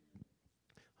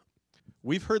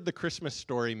We've heard the Christmas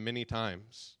story many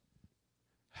times.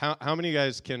 How many of you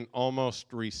guys can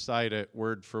almost recite it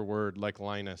word for word like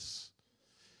Linus?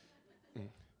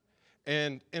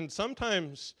 And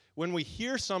sometimes when we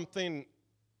hear something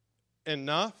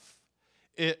enough,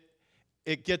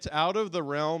 it gets out of the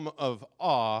realm of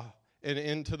awe and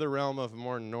into the realm of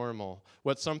more normal.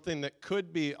 What's something that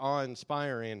could be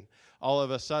awe-inspiring, all of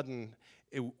a sudden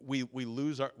we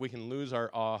can lose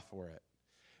our awe for it.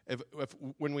 If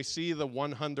when we see the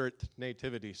 100th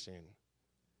nativity scene.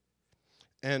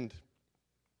 And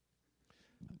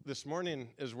this morning,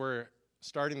 as we're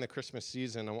starting the Christmas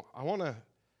season, I want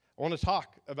to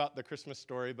talk about the Christmas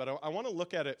story, but I want to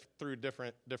look at it through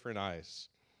different eyes.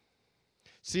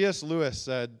 C.S. Lewis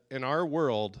said, "In our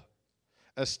world,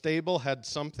 a stable had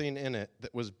something in it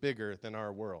that was bigger than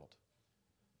our world."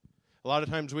 A lot of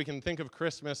times we can think of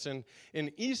Christmas, and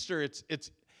in Easter,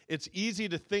 it's easy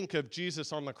to think of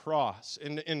Jesus on the cross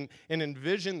and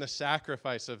envision the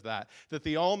sacrifice of that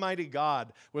the Almighty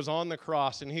God was on the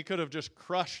cross, and he could have just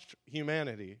crushed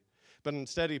humanity, but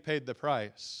instead he paid the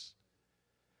price.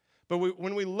 But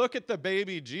when we look at the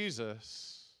baby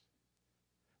Jesus,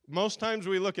 most times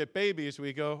we look at babies,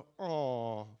 we go,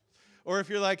 "Oh." Or if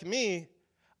you're like me,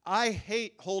 I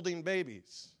hate holding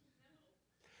babies.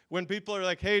 When people are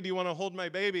like, "Hey, do you want to hold my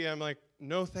baby?" I'm like,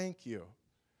 "No, thank you."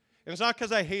 And it's not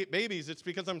because I hate babies, it's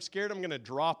because I'm scared I'm going to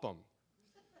drop them.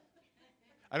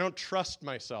 I don't trust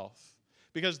myself.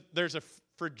 Because there's a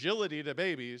fragility to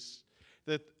babies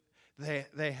that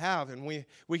they have. And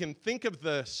we can think of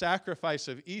the sacrifice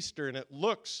of Easter, and it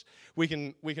looks, we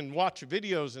can watch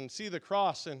videos and see the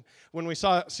cross. And when we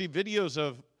see videos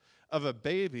of a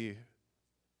baby,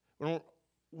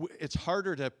 it's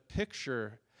harder to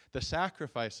picture the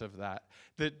sacrifice of that.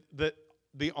 That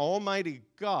the Almighty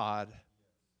God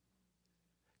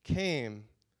came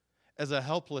as a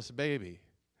helpless baby.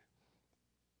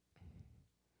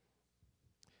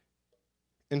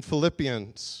 In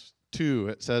Philippians 2,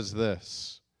 it says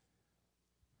this.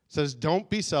 It says, "Don't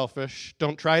be selfish.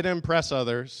 Don't try to impress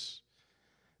others.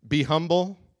 Be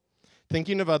humble.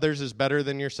 Thinking of others is better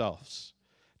than yourselves.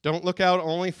 Don't look out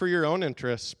only for your own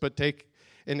interests, but take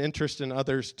an interest in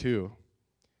others too.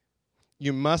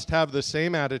 You must have the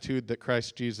same attitude that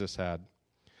Christ Jesus had.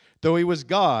 Though he was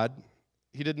God,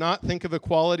 he did not think of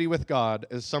equality with God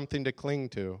as something to cling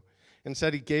to.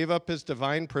 Instead, he gave up his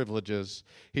divine privileges.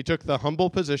 He took the humble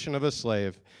position of a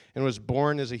slave and was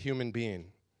born as a human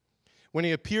being. When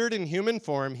he appeared in human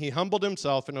form, he humbled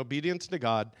himself in obedience to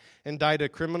God and died a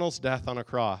criminal's death on a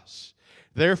cross.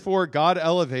 Therefore, God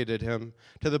elevated him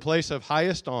to the place of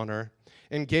highest honor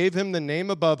and gave him the name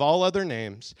above all other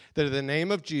names, that in the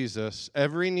name of Jesus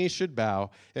every knee should bow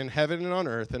in heaven and on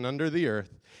earth and under the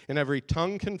earth, and every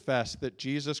tongue confess that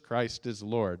Jesus Christ is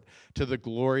Lord, to the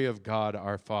glory of God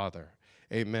our Father.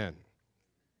 Amen."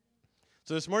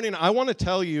 So this morning I want to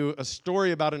tell you a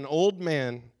story about an old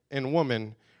man and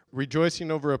woman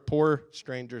rejoicing over a poor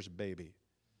stranger's baby.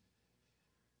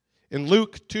 In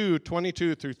Luke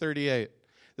 2:22 through 38,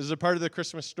 this is a part of the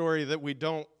Christmas story that we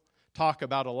don't talk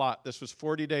about a lot. This was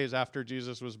 40 days after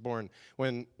Jesus was born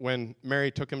when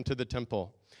Mary took him to the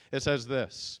temple. It says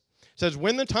this. It says,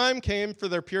 "When the time came for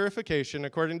their purification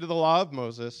according to the law of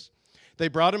Moses, they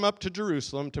brought him up to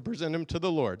Jerusalem to present him to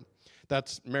the Lord."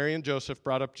 That's Mary and Joseph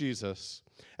brought up Jesus.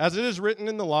 "As it is written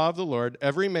in the law of the Lord,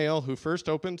 every male who first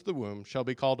opens the womb shall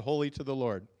be called holy to the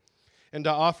Lord, and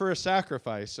to offer a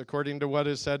sacrifice according to what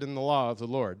is said in the law of the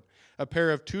Lord, a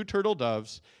pair of 2 turtle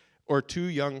doves or 2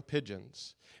 young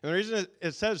pigeons." And the reason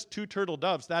it says 2 turtle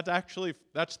doves,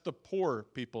 that's the poor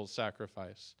people's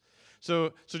sacrifice.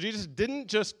 So Jesus didn't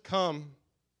just come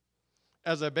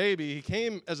as a baby. He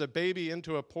came as a baby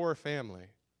into a poor family.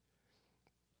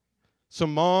 So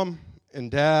mom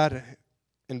and dad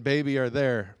and baby are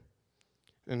there.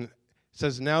 And it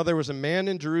says, "Now there was a man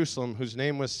in Jerusalem whose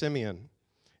name was Simeon.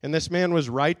 And this man was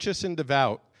righteous and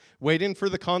devout, waiting for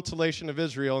the consolation of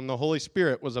Israel, and the Holy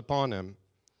Spirit was upon him.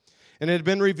 And it had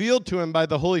been revealed to him by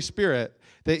the Holy Spirit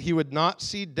that he would not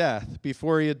see death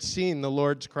before he had seen the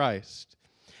Lord's Christ.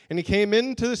 And he came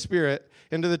into the Spirit,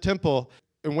 into the temple,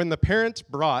 and when the parents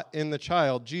brought in the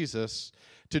child, Jesus,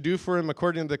 to do for him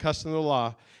according to the custom of the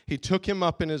law, he took him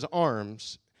up in his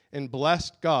arms and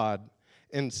blessed God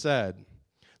and said,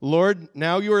 'Lord,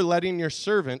 now you are letting your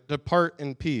servant depart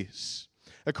in peace,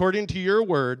 according to your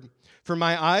word, for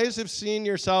my eyes have seen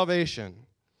your salvation,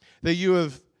 that you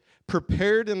have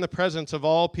prepared in the presence of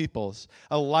all peoples,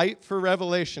 a light for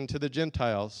revelation to the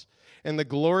Gentiles, and the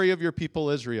glory of your people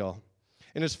Israel.'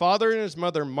 And his father and his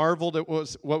mother marveled at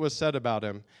what was said about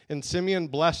him. And Simeon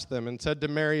blessed them and said to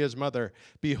Mary his mother,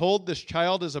 "Behold, this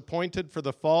child is appointed for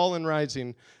the fall and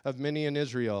rising of many in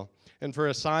Israel, and for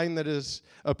a sign that is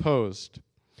opposed.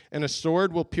 And a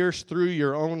sword will pierce through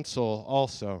your own soul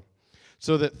also,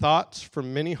 so that thoughts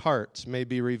from many hearts may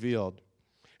be revealed."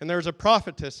 And there was a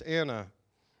prophetess, Anna,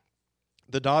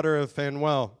 the daughter of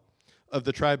Phanuel of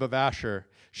the tribe of Asher.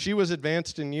 She was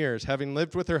advanced in years, having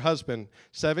lived with her husband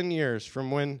 7 years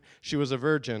from when she was a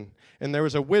virgin, and there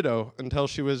was a widow until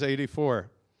she was 84.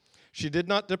 She did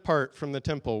not depart from the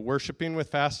temple, worshiping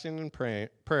with fasting and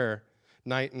prayer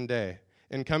night and day.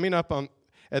 And coming up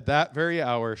at that very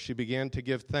hour, she began to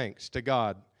give thanks to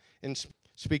God and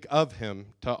speak of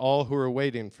him to all who were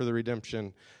waiting for the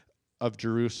redemption of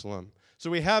Jerusalem. So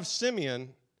we have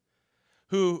Simeon,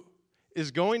 who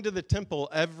is going to the temple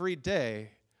every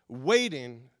day,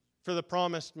 waiting for the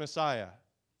promised Messiah.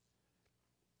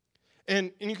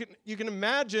 And you can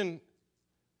imagine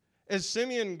as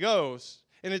Simeon goes,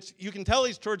 and you can tell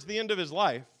he's towards the end of his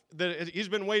life, that he's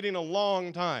been waiting a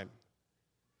long time.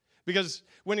 Because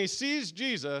when he sees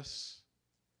Jesus,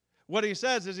 what he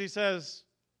says,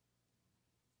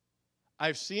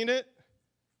 "I've seen it,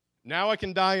 now I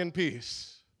can die in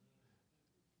peace."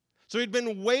 So he'd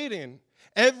been waiting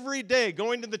every day,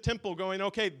 going to the temple, going,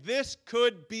 okay, this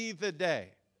could be the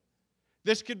day.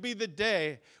 This could be the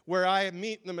day where I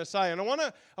meet the Messiah. And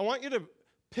I want you to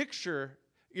picture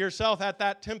yourself at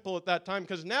that temple at that time,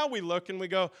 because now we look and we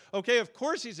go, okay, of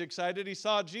course he's excited. He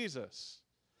saw Jesus.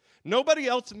 Nobody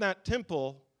else in that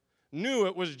temple knew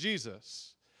it was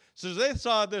Jesus. So they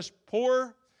saw this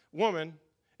poor woman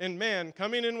and man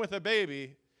coming in with a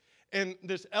baby, and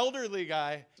this elderly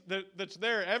guy that's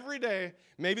there every day,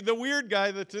 maybe the weird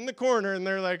guy that's in the corner, and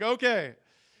they're like, okay,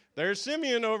 there's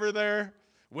Simeon over there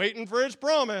waiting for his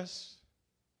promise.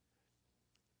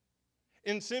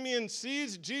 And Simeon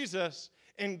sees Jesus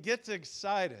and gets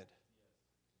excited.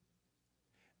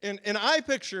 And I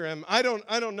picture him, I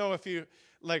don't know if you,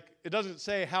 like, it doesn't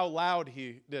say how loud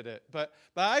he did it, but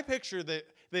I picture that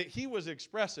he was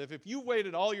expressive. If you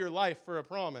waited all your life for a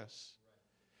promise,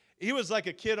 he was like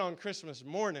a kid on Christmas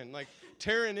morning, like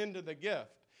tearing into the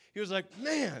gift. He was like,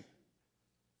 man,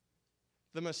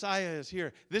 the Messiah is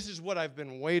here. This is what I've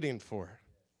been waiting for.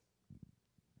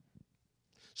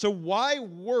 So why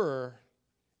were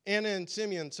Anna and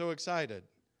Simeon so excited?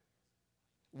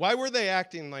 Why were they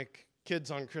acting like kids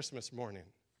on Christmas morning?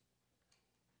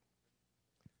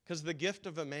 Because the gift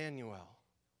of Immanuel.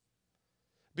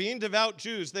 Being devout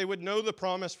Jews, they would know the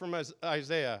promise from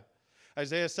Isaiah.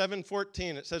 Isaiah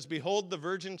 7:14, it says, "Behold, the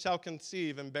virgin shall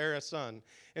conceive and bear a son,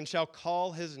 and shall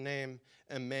call his name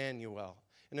Immanuel."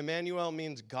 And Immanuel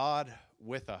means God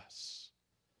with us.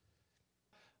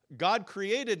 God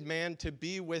created man to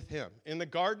be with him. In the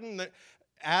garden,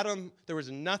 there was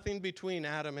nothing between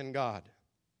Adam and God.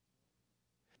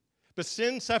 But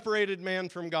sin separated man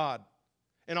from God.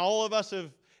 And all of us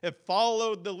have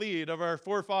followed the lead of our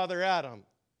forefather Adam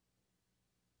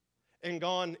and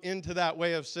gone into that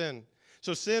way of sin.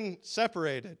 So sin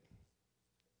separated.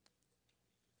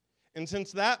 And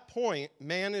since that point,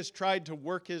 man has tried to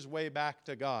work his way back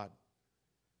to God.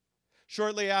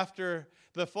 Shortly after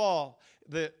the fall,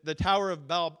 the Tower of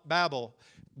Babel,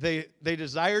 they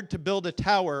desired to build a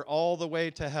tower all the way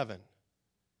to heaven.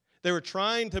 They were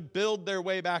trying to build their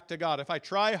way back to God. If I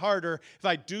try harder, if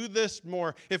I do this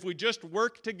more, if we just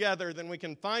work together, then we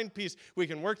can find peace. We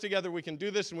can work together, we can do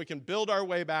this, and we can build our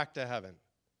way back to heaven.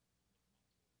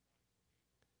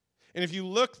 And if you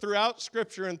look throughout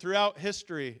Scripture and throughout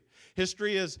history,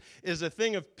 history is a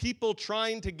thing of people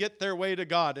trying to get their way to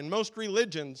God. And most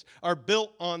religions are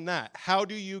built on that. How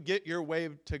do you get your way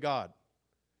to God?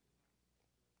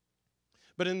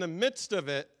 But in the midst of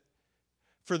it,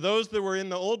 for those that were in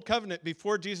the old covenant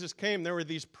before Jesus came, there were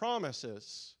these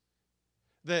promises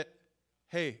that,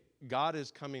 hey, God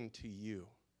is coming to you.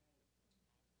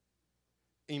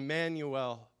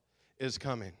 Immanuel is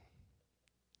coming.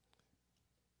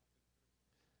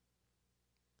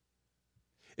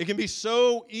 It can be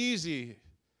so easy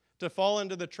to fall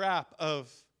into the trap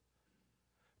of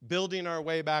building our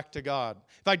way back to God.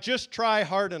 If I just try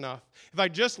hard enough, if I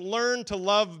just learn to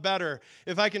love better,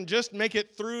 if I can just make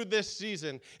it through this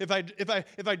season, if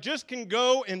I just can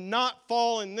go and not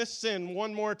fall in this sin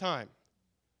one more time,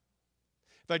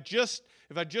 if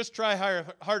I just try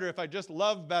harder, if I just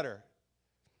love better.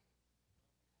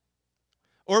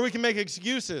 Or we can make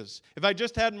excuses. If I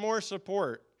just had more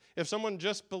support, if someone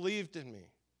just believed in me.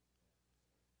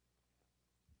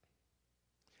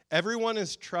 Everyone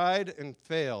has tried and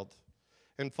failed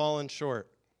and fallen short.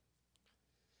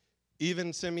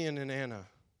 Even Simeon and Anna.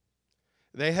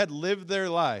 They had lived their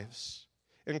lives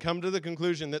and come to the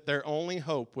conclusion that their only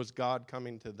hope was God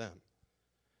coming to them.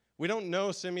 We don't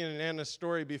know Simeon and Anna's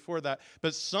story before that,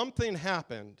 but something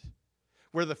happened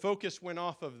where the focus went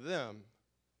off of them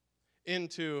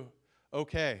into,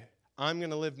 okay, I'm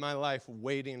going to live my life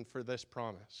waiting for this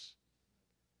promise.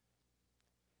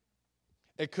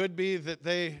 It could be that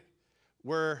they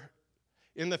were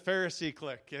in the Pharisee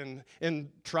clique and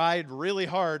tried really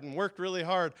hard and worked really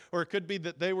hard, or it could be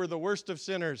that they were the worst of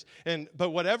sinners.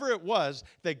 But whatever it was,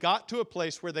 they got to a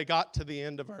place where they got to the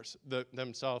end of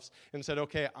themselves and said,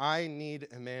 okay, I need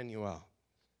Immanuel.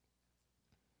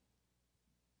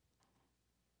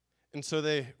 And so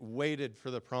they waited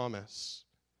for the promise.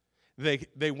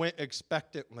 They went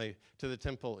expectantly to the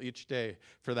temple each day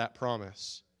for that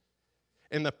promise.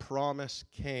 And the promise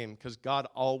came because God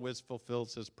always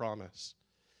fulfills his promise.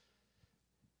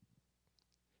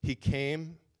 He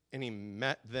came and he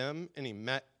met them and he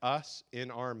met us in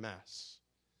our mess.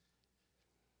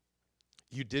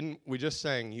 We just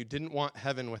sang, you didn't want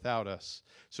heaven without us.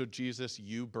 So Jesus,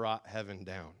 you brought heaven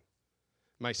down.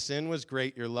 My sin was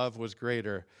great, your love was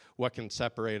greater. What can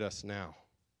separate us now?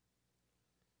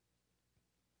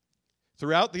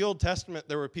 Throughout the Old Testament,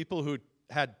 there were people who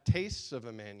had tastes of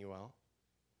Immanuel.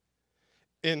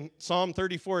 In Psalm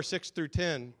 34, 6 through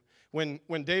 10, when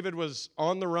David was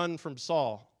on the run from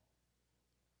Saul,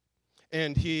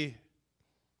 and he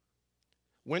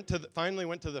finally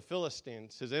went to the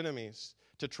Philistines, his enemies,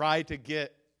 to try to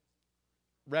get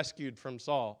rescued from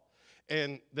Saul.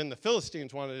 And then the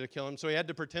Philistines wanted to kill him, so he had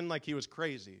to pretend like he was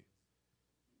crazy.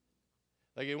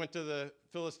 Like he went to the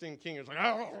Philistine king, he was like,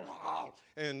 oh,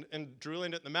 and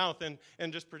drooling at the mouth,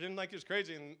 and just pretending like he was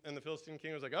crazy. And the Philistine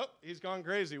king was like, oh, he's gone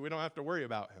crazy. We don't have to worry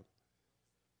about him.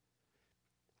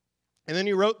 And then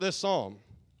he wrote this psalm.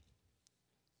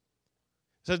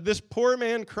 It says, this poor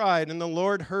man cried, and the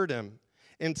Lord heard him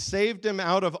and saved him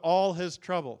out of all his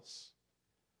troubles.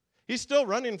 He's still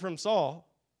running from Saul,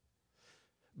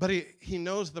 but he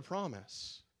knows the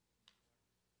promise.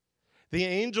 The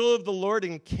angel of the Lord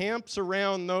encamps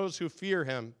around those who fear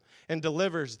him and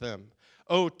delivers them.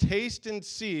 Oh, taste and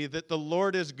see that the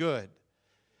Lord is good.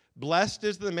 Blessed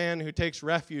is the man who takes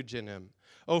refuge in him.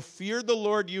 Oh, fear the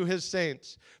Lord, you his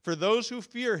saints, for those who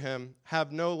fear him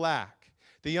have no lack.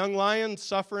 The young lions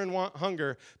suffer and want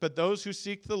hunger, but those who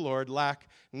seek the Lord lack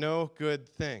no good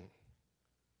thing.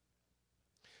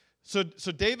 So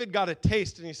David got a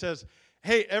taste, and he says,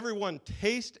 hey, everyone,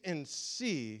 taste and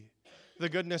see the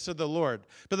goodness of the Lord.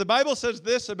 But the Bible says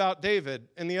this about David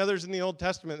and the others in the Old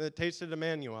Testament that tasted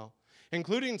Immanuel,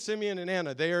 including Simeon and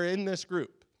Anna. They are in this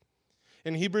group.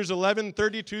 In Hebrews 11,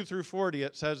 32 through 40,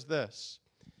 it says this,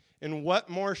 and what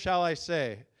more shall I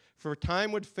say? For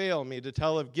time would fail me to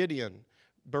tell of Gideon,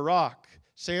 Barak,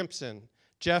 Samson,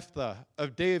 Jephthah,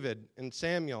 of David and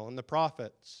Samuel and the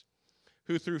prophets,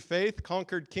 who through faith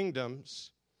conquered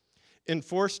kingdoms,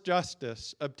 enforced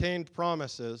justice, obtained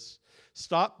promises,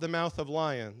 stopped the mouth of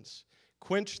lions,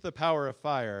 quenched the power of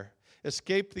fire,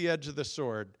 escaped the edge of the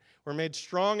sword, were made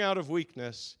strong out of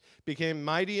weakness, became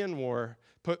mighty in war,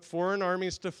 put foreign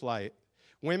armies to flight.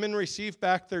 Women received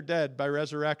back their dead by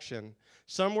resurrection.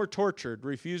 Some were tortured,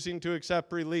 refusing to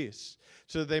accept release,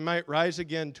 so that they might rise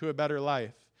again to a better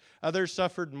life. Others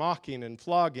suffered mocking and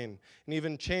flogging, and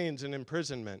even chains and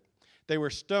imprisonment. They were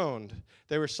stoned.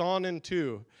 They were sawn in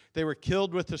two. They were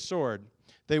killed with the sword.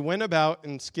 They went about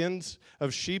in skins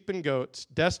of sheep and goats,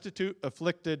 destitute,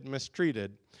 afflicted,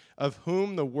 mistreated, of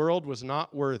whom the world was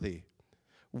not worthy,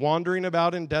 wandering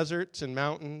about in deserts and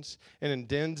mountains and in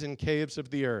dens and caves of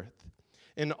the earth.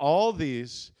 And all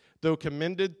these, though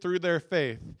commended through their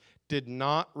faith, did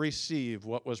not receive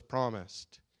what was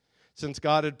promised, since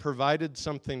God had provided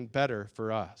something better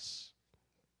for us.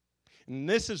 And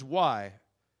this is why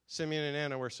Simeon and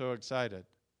Anna were so excited.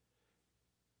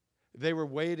 They were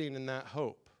waiting in that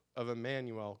hope of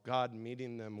Immanuel, God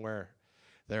meeting them where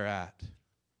they're at.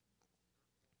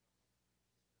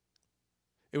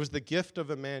 It was the gift of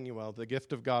Immanuel, the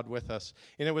gift of God with us,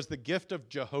 and it was the gift of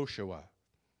Jehoshua.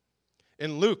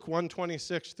 In Luke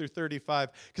 1:26 through 35,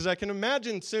 because I can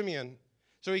imagine Simeon,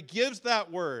 so he gives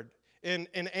that word, and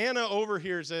Anna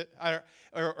overhears it,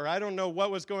 or I don't know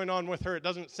what was going on with her, it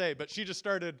doesn't say, but she just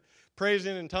started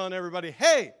praising and telling everybody,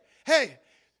 hey,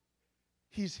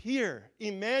 he's here.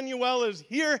 Immanuel is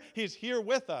here. He's here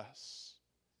with us.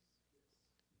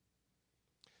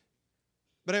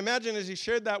 But imagine as he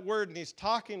shared that word and he's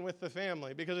talking with the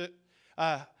family, because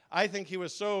I think he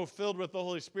was so filled with the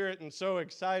Holy Spirit and so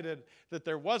excited that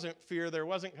there wasn't fear. There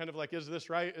wasn't kind of like, is this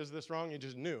right? Is this wrong? He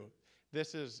just knew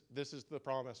this is the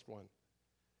promised one.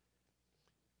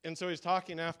 And so he's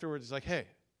talking afterwards. He's like, hey,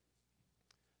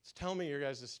 Tell me your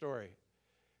guys' story.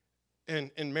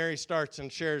 And Mary starts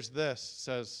and shares this,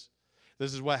 says,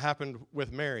 this is what happened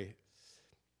with Mary.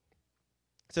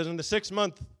 It says, in the 6th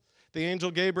month, the angel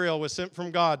Gabriel was sent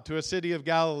from God to a city of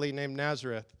Galilee named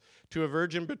Nazareth, to a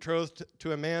virgin betrothed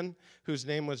to a man whose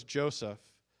name was Joseph,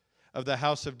 of the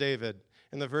house of David,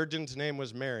 and the virgin's name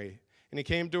was Mary. And he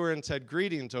came to her and said,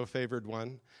 greetings, O favored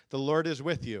one, the Lord is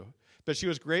with you. But she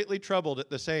was greatly troubled at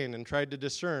the saying and tried to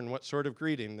discern what sort of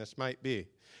greeting this might be.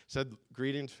 Said,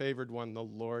 greetings, favored one, the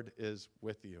Lord is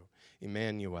with you.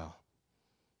 Immanuel.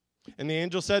 And the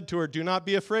angel said to her, do not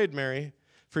be afraid, Mary,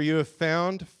 for you have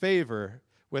found favor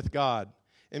with God.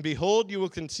 And behold, you will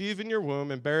conceive in your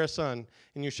womb and bear a son,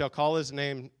 and you shall call his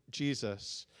name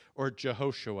Jesus, or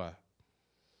Jehoshua.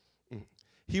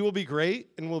 He will be great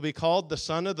and will be called the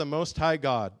Son of the Most High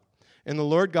God. And the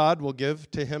Lord God will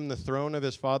give to him the throne of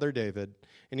his father David,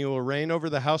 and he will reign over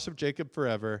the house of Jacob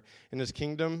forever. In his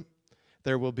kingdom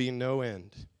there will be no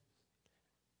end.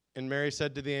 And Mary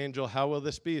said to the angel, how will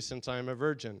this be, since I am a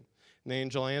virgin? And the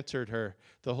angel answered her,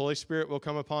 the Holy Spirit will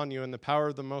come upon you, and the power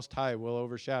of the Most High will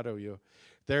overshadow you.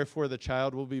 Therefore the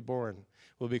child will be born,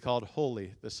 will be called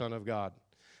Holy, the Son of God.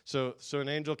 So an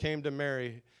angel came to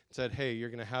Mary and said, hey, you're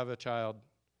going to have a child,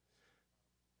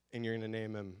 and you're going to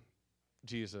name him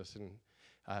Jesus, and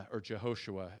or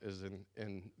Jehoshua is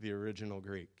in the original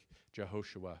Greek,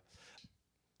 Jehoshua.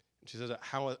 She says,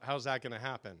 how's that going to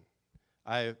happen?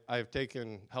 I've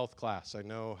taken health class. I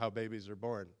know how babies are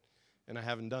born, and I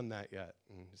haven't done that yet.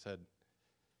 And he said,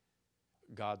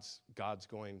 God's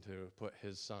going to put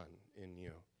his son in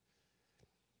you.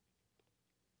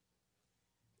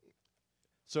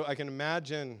 So I can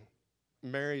imagine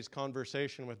Mary's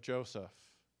conversation with Joseph.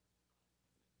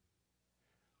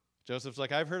 Joseph's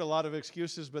like, I've heard a lot of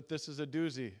excuses, but this is a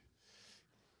doozy.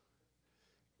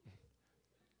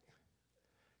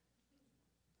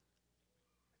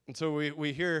 And so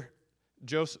we hear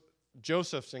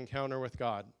Joseph's encounter with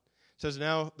God. It says,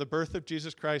 now the birth of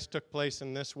Jesus Christ took place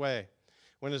in this way.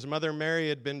 When his mother Mary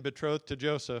had been betrothed to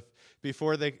Joseph,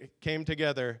 before they came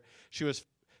together, she was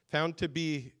found to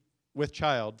be with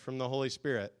child from the Holy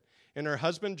Spirit. And her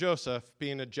husband Joseph,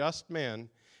 being a just man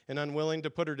and unwilling to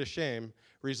put her to shame,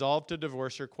 resolved to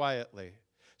divorce her quietly.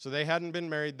 So they hadn't been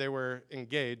married, they were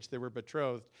engaged, they were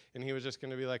betrothed, and he was just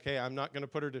going to be like, hey, I'm not going to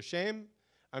put her to shame.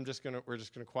 We're just going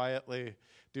to quietly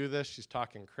do this. She's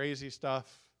talking crazy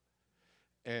stuff,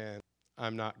 and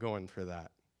I'm not going for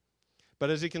that. But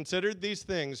as he considered these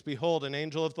things, behold, an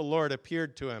angel of the Lord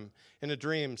appeared to him in a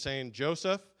dream, saying,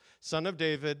 Joseph, son of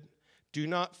David, do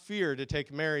not fear to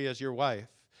take Mary as your wife,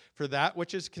 for that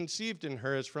which is conceived in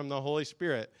her is from the Holy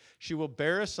Spirit. She will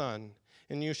bear a son,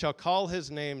 and you shall call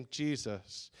his name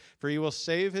Jesus, for he will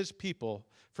save his people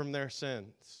from their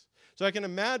sins. So I can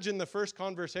imagine the first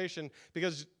conversation,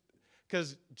 because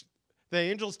the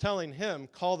angel's telling him,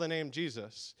 call the name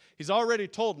Jesus. He's already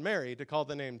told Mary to call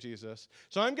the name Jesus.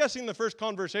 So I'm guessing the first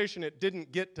conversation, it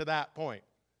didn't get to that point.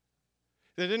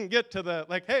 They didn't get to the,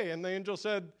 like, hey, and the angel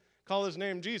said, call his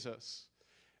name Jesus.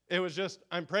 It was just,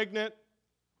 I'm pregnant,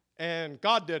 and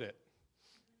God did it.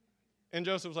 And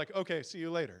Joseph was like, okay, see you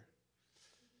later.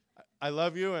 I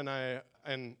love you, and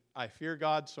I fear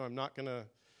God, so I'm not going to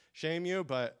shame you,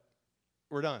 but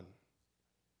we're done.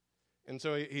 And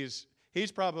so he's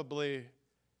probably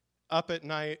up at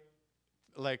night,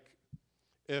 like,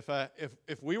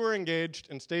 if we were engaged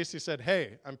and Stacy said,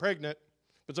 hey, I'm pregnant,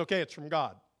 but it's okay, it's from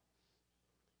God,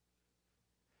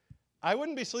 I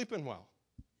wouldn't be sleeping well.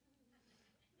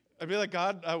 I'd be like,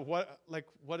 God,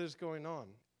 what is going on?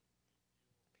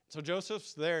 So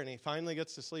Joseph's there, and he finally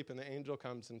gets to sleep, and the angel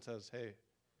comes and says, hey,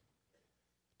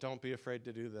 don't be afraid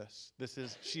to do this.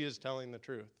 She is telling the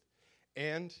truth.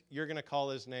 And you're going to call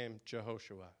his name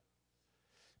Jehoshua.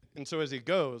 And so as he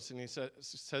goes, and he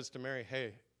says to Mary,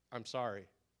 hey, I'm sorry.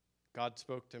 God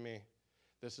spoke to me.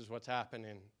 This is what's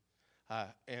happening.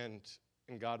 And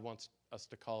God wants us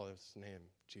to call his name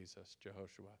Jesus,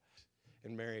 Jehoshua.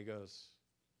 And Mary goes,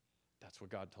 that's what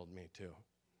God told me too.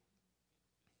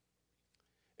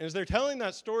 And as they're telling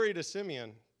that story to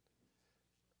Simeon,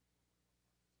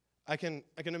 I can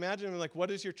imagine, like, what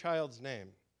is your child's name?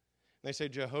 And they say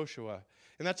Jehoshua.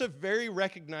 And that's a very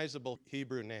recognizable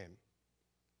Hebrew name.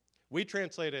 We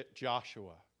translate it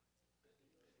Joshua.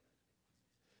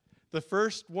 The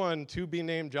first one to be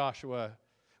named Joshua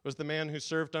was the man who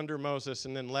served under Moses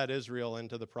and then led Israel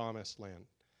into the promised land.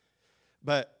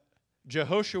 But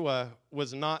Jehoshua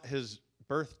was not his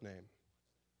birth name.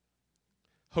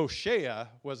 Hoshea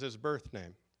was his birth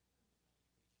name,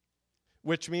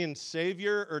 which means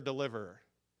savior or deliverer.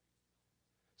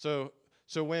 So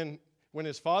when when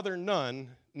his father Nun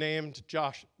named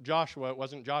Joshua, it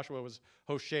wasn't Joshua, it was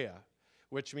Hoshea,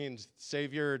 which means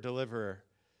Savior or Deliverer.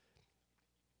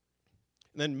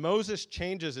 And then Moses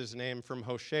changes his name from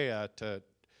Hoshea to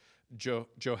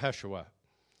Jehoshua.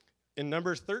 In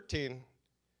Numbers 13,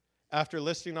 after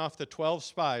listing off the 12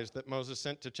 spies that Moses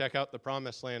sent to check out the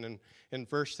promised land, in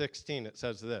verse 16 it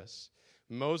says this: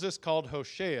 Moses called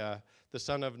Hoshea, the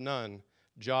son of Nun,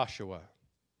 Joshua.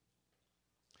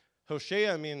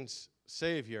 Hoshea means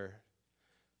Savior.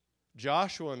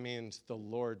 Joshua means the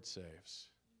Lord saves.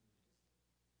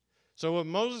 So what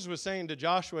Moses was saying to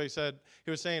Joshua,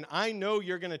 he was saying, I know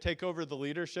you're going to take over the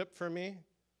leadership for me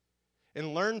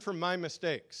and learn from my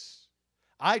mistakes.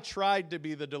 I tried to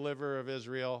be the deliverer of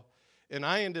Israel, and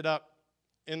I ended up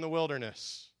in the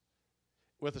wilderness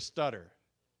with a stutter.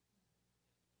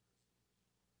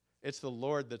 It's the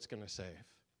Lord that's going to save.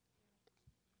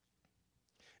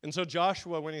 And so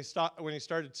Joshua, when he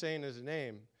started saying his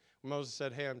name, Moses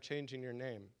said, hey, I'm changing your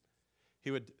name.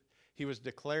 He was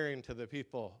declaring to the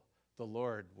people, the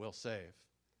Lord will save.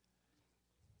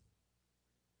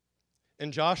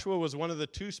 And Joshua was one of the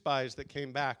 2 spies that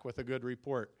came back with a good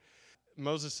report.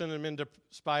 Moses sent him in to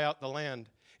spy out the land.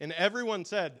 And everyone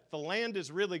said, the land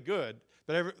is really good.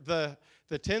 But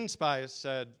the 10 spies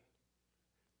said,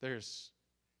 there's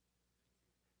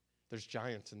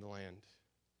giants in the land.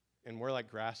 And we're like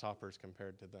grasshoppers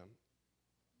compared to them.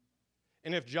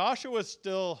 And if Joshua was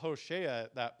still Hoshea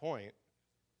at that point,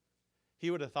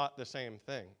 he would have thought the same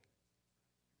thing.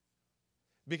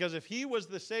 Because if he was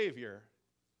the Savior,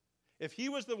 if he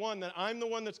was the one that I'm the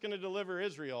one that's going to deliver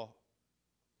Israel,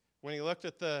 when he looked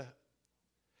at the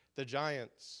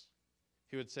giants,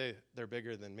 he would say, they're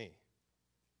bigger than me.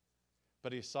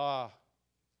 But he saw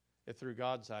it through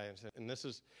God's eyes. And this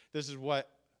is what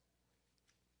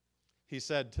he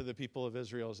said to the people of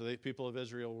Israel. So the people of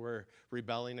Israel were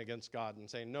rebelling against God and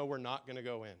saying, no, we're not going to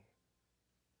go in.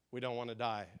 We don't want to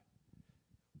die.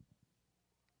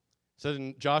 So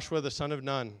then Joshua the son of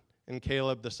Nun and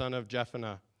Caleb the son of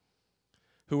Jephunneh,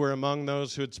 who were among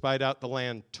those who had spied out the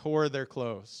land, tore their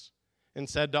clothes and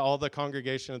said to all the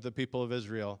congregation of the people of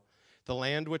Israel, the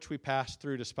land which we passed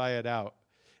through to spy it out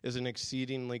is an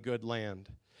exceedingly good land.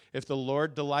 If the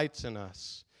Lord delights in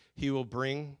us, he will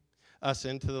bring us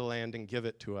into the land and give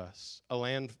it to us, a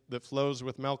land that flows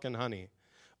with milk and honey.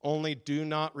 Only do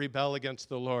not rebel against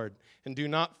the Lord, and do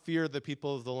not fear the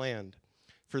people of the land,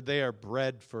 for they are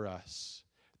bread for us.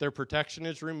 Their protection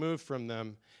is removed from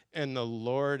them, and the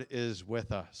Lord is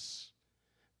with us.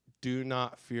 Do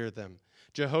not fear them.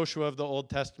 Jehoshua of the Old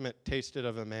Testament tasted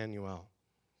of Immanuel.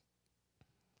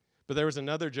 But there was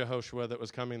another Jehoshua that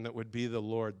was coming that would be the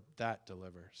Lord that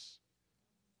delivers.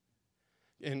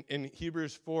 In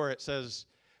Hebrews 4, it says,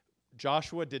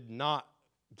 Joshua did not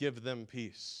give them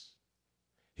peace.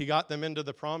 He got them into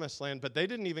the promised land, but they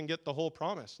didn't even get the whole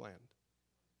promised land.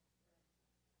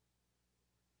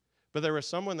 But there was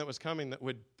someone that was coming that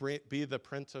would be the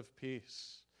Prince of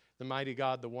Peace, the mighty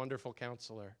God, the wonderful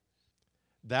counselor.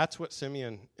 That's what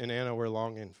Simeon and Anna were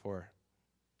longing for.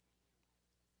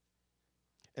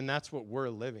 And that's what we're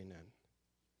living in.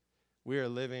 We are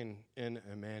living in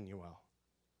Immanuel.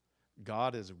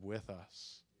 God is with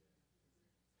us.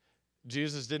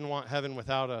 Jesus didn't want heaven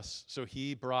without us, so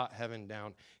he brought heaven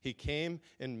down. He came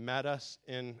and met us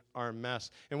in our mess.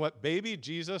 And what baby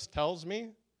Jesus tells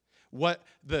me, what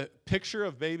the picture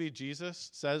of baby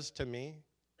Jesus says to me,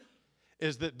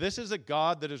 is that this is a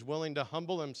God that is willing to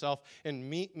humble himself and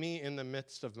meet me in the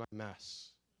midst of my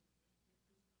mess.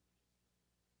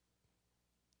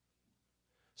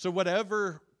 So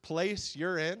whatever place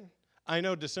you're in, I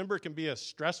know December can be a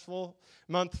stressful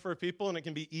month for people, and it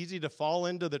can be easy to fall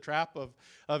into the trap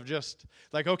of just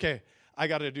like, okay, I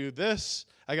got to do this.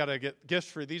 I got to get gifts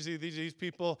for these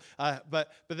people.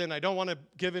 But then I don't want to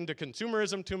give into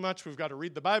consumerism too much. We've got to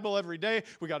read the Bible every day.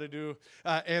 We got to do,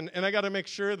 and I got to make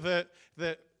sure that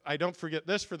I don't forget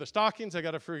this for the stockings. I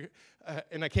got to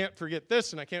and I can't forget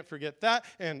this, and I can't forget that.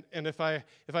 And if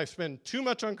I spend too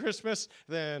much on Christmas,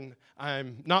 then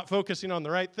I'm not focusing on the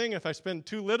right thing. If I spend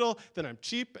too little, then I'm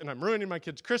cheap and I'm ruining my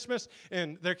kids' Christmas.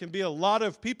 And there can be a lot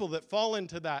of people that fall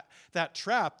into that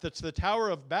trap that's the Tower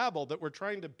of Babel that we're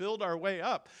trying to build our way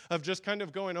up, of just kind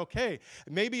of going, okay,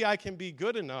 maybe I can be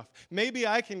good enough. Maybe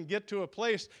I can get to a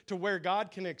place to where God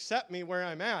can accept me where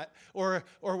I'm at, or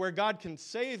where God can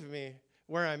save me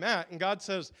where I'm at. And God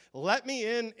says, let me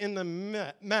in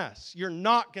the mess. You're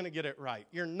not going to get it right.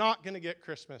 You're not going to get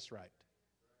Christmas right.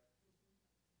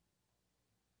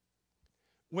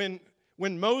 When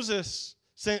Moses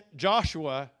sent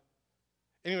Joshua,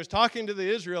 and he was talking to the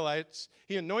Israelites,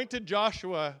 he anointed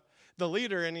Joshua the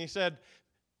leader, and he said,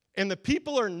 And the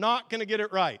people are not going to get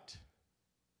it right.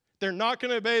 They're not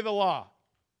going to obey the law.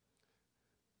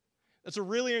 That's a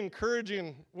really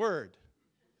encouraging word.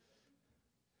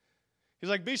 He's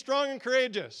like, be strong and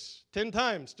courageous 10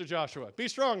 times to Joshua. Be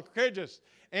strong, courageous,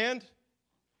 and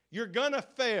you're going to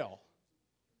fail.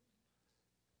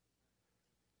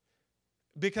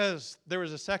 Because there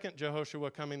was a second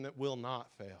Jehoshua coming that will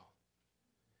not fail.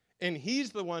 And he's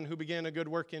the one who began a good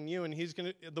work in you, and he's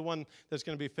the one that's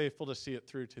going to be faithful to see it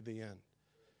through to the end.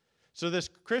 So this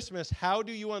Christmas, how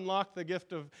do you unlock the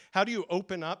gift of, how do you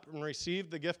open up and receive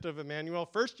the gift of Immanuel?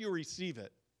 First, you receive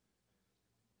it.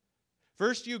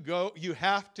 First, you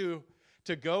have to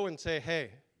go and say,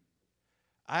 hey,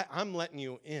 I'm letting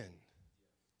you in.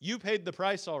 You paid the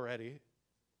price already.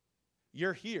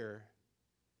 You're here.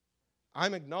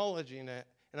 I'm acknowledging it,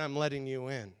 and I'm letting you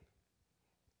in.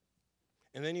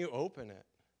 And then you open it.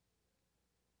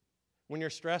 When you're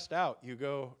stressed out, you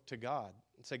go to God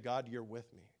and say, God, you're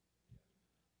with me.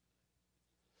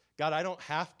 God, I don't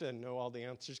have to know all the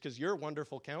answers because you're a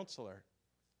wonderful counselor.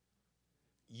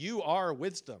 You are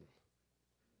wisdom.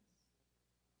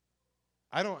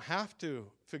 I don't have to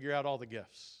figure out all the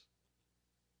gifts.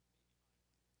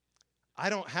 I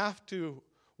don't have to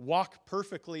walk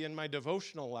perfectly in my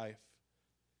devotional life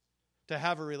to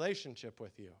have a relationship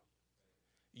with you.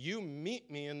 You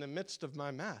meet me in the midst of my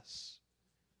mess.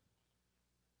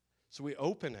 So we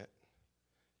open it.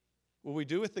 What we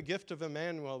do with the gift of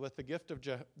Immanuel, with the gift of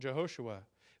Jehoshua,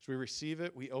 is we receive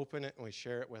it, we open it, and we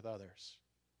share it with others.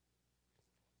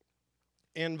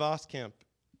 Ann Voskamp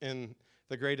in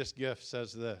The Greatest Gift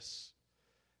says this: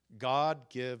 God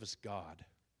gives God.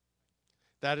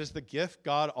 That is the gift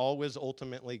God always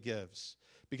ultimately gives.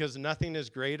 Because nothing is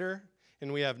greater,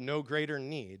 and we have no greater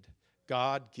need.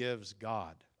 God gives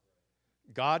God.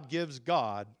 God gives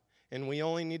God, and we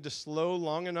only need to slow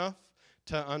long enough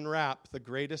to unwrap the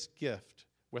greatest gift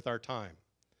with our time.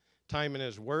 Time in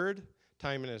His Word,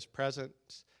 time in His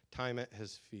presence, time at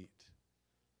His feet.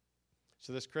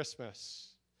 So this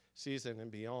Christmas season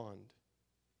and beyond,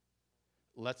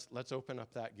 let's open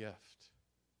up that gift.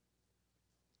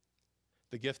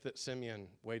 The gift that Simeon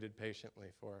waited patiently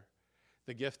for.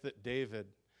 The gift that David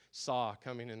saw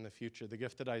coming in the future. The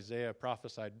gift that Isaiah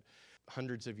prophesied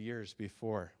hundreds of years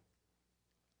before.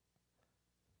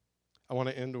 I want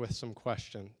to end with some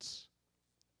questions.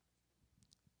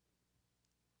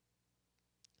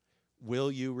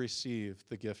 Will you receive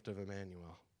the gift of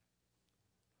Immanuel?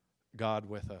 God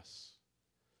with us.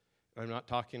 I'm not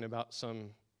talking about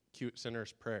some cute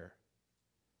sinner's prayer.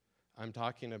 I'm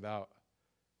talking about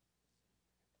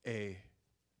a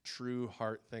true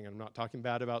heart thing. I'm not talking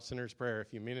bad about sinner's prayer.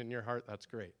 If you mean it in your heart, that's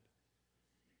great.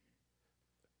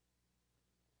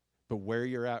 But where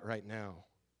you're at right now,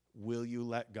 will you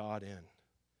let God in?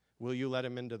 Will you let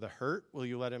Him into the hurt? Will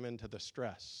you let Him into the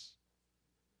stress?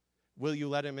 Will you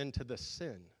let Him into the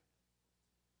sin?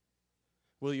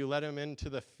 Will you let Him into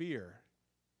the fear?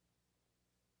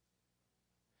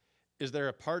 Is there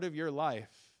a part of your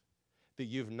life that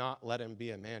you've not let Him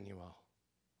be Immanuel?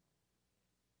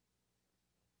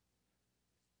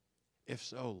 If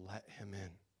so, let Him in.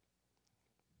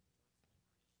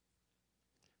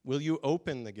 Will you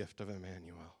open the gift of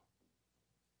Immanuel?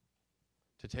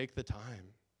 To take the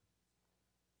time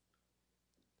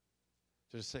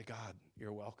to just say, God,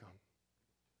 you're welcome.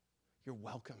 You're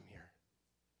welcome here.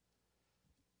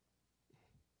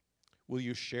 Will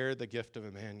you share the gift of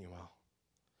Immanuel?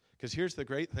 Because here's the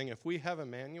great thing. If we have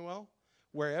Immanuel,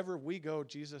 wherever we go,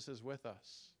 Jesus is with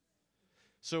us.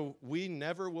 So we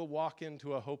never will walk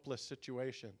into a hopeless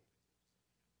situation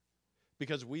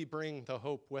because we bring the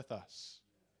hope with us.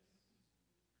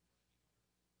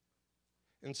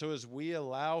 And so as we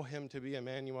allow Him to be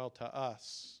Immanuel to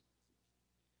us,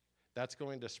 that's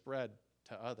going to spread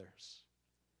to others.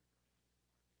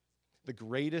 The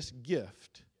greatest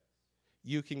gift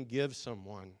you can give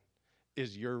someone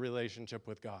is your relationship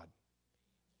with God.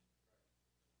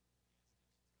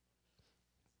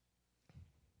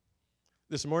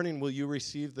 This morning, will you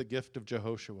receive the gift of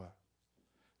Jehoshua,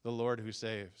 the Lord who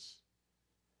saves?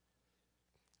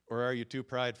 Or are you too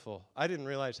prideful? I didn't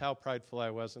realize how prideful I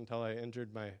was until I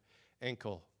injured my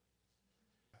ankle.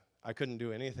 I couldn't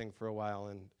do anything for a while,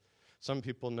 and some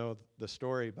people know the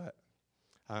story, but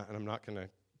and I'm not going to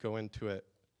go into it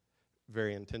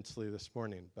very intensely this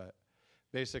morning, but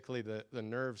basically the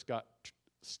nerves got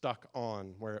stuck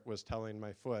on where it was telling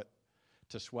my foot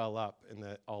to swell up and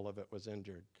that all of it was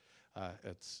injured.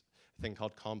 It's a thing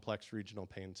called complex regional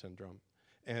pain syndrome,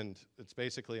 and it's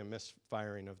basically a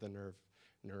misfiring of the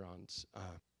neurons.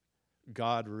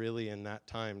 God really in that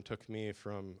time took me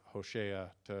from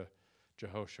Hosea to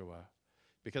Jehoshua.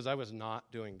 because I was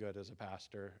not doing good as a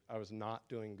pastor. I was not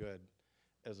doing good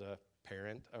as a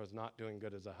parent. I was not doing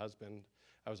good as a husband.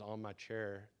 I was on my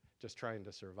chair just trying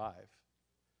to survive,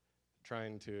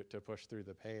 trying to push through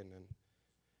the pain.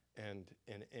 And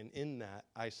in that,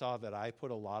 I saw that I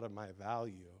put a lot of my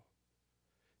value,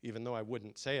 even though I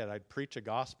wouldn't say it. I'd preach a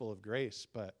gospel of grace,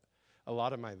 but a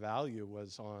lot of my value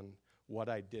was on what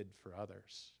I did for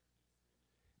others.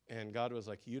 And God was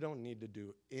like, you don't need to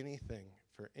do anything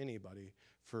for anybody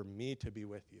for me to be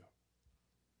with you.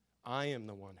 I am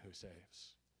the one who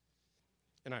saves.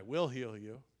 And I will heal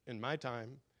you in my time.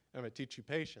 I'm going to teach you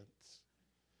patience.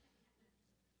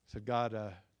 I said, God,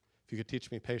 if you could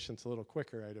teach me patience a little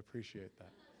quicker, I'd appreciate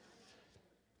that.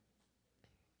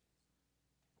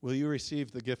 Will you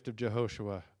receive the gift of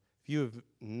Jehoshua? If you have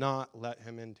not let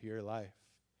him into your life,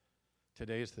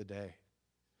 today's the day.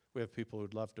 We have people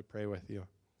who'd love to pray with you.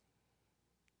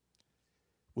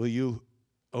 Will you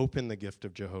open the gift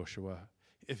of Jehoshua?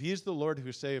 If he's the Lord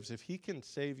who saves, if he can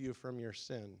save you from your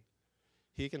sin,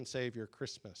 he can save your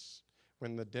Christmas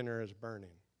when the dinner is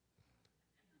burning.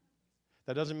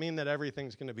 That doesn't mean that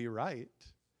everything's going to be right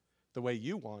the way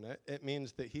you want it. It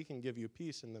means that he can give you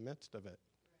peace in the midst of it.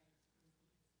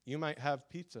 You might have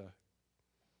pizza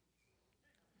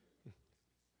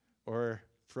or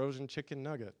frozen chicken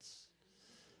nuggets.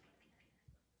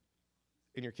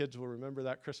 And your kids will remember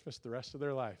that Christmas the rest of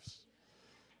their lives.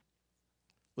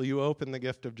 Will you open the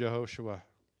gift of Jehoshua?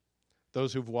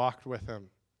 Those who've walked with him.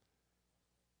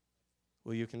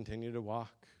 Will you continue to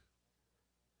walk?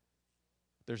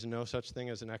 There's no such thing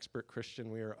as an expert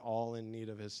Christian. We are all in need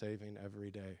of his saving every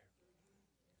day.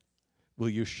 Will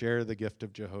you share the gift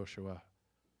of Jehoshua?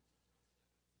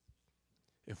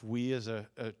 If we as a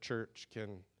church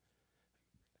can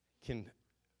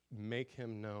make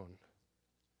him known.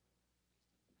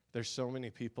 There's so many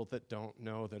people that don't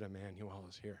know that Immanuel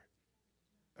is here.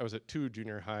 I was at 2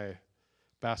 junior high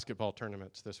basketball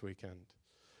tournaments this weekend.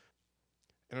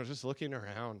 And I was just looking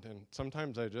around, and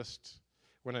sometimes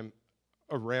when I'm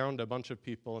around a bunch of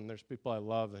people, and there's people I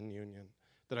love in Union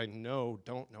that I know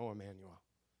don't know Immanuel.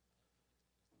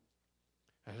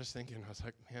 I was just thinking, I was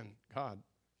like, man, God,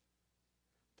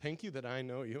 thank you that I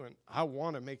know you, and I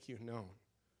want to make you known.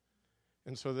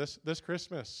 And so this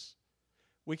Christmas,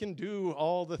 we can do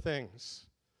all the things.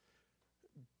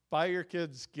 Buy your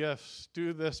kids gifts,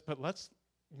 do this, but let's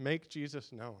make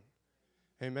Jesus known.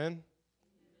 Amen?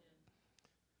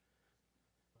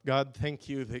 God, thank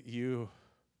you that you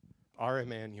are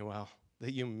Immanuel,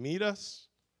 that you meet us,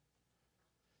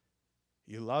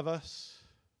 you love us,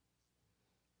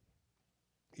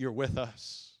 you're with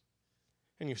us,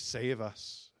 and you save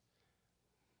us.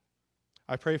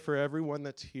 I pray for everyone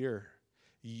that's here.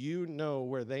 You know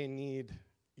where they need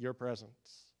your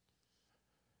presence.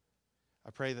 I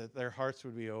pray that their hearts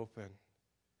would be open.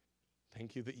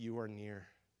 Thank you that you are near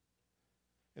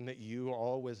and that you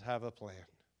always have a plan.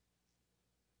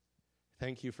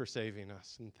 Thank you for saving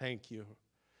us, and thank you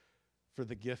for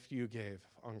the gift you gave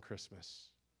on Christmas.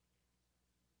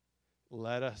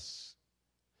 Let us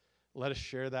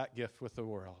share that gift with the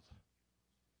world.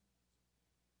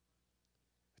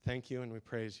 Thank you, and we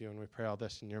praise you, and we pray all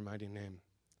this in your mighty name.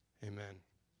 Amen.